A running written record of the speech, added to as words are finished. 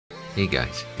Hey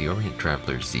guys, the Orient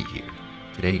Traveler Z here.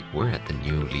 Today we're at the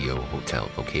new Leo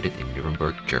Hotel located in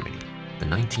Nuremberg, Germany. The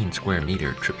 19 square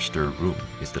meter Tripster room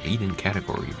is the lead-in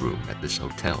category room at this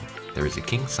hotel. There is a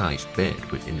king-sized bed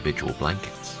with individual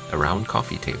blankets, a round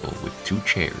coffee table with 2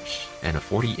 chairs, and a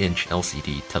 40-inch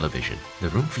LCD television. The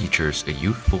room features a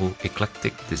youthful,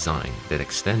 eclectic design that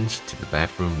extends to the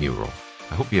bathroom mural.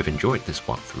 I hope you have enjoyed this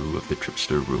walkthrough of the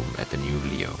Tripster room at the new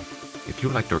Leo. If you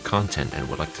liked our content and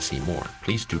would like to see more,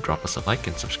 please do drop us a like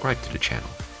and subscribe to the channel.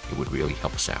 It would really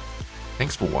help us out.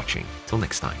 Thanks for watching. Till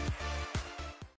next time.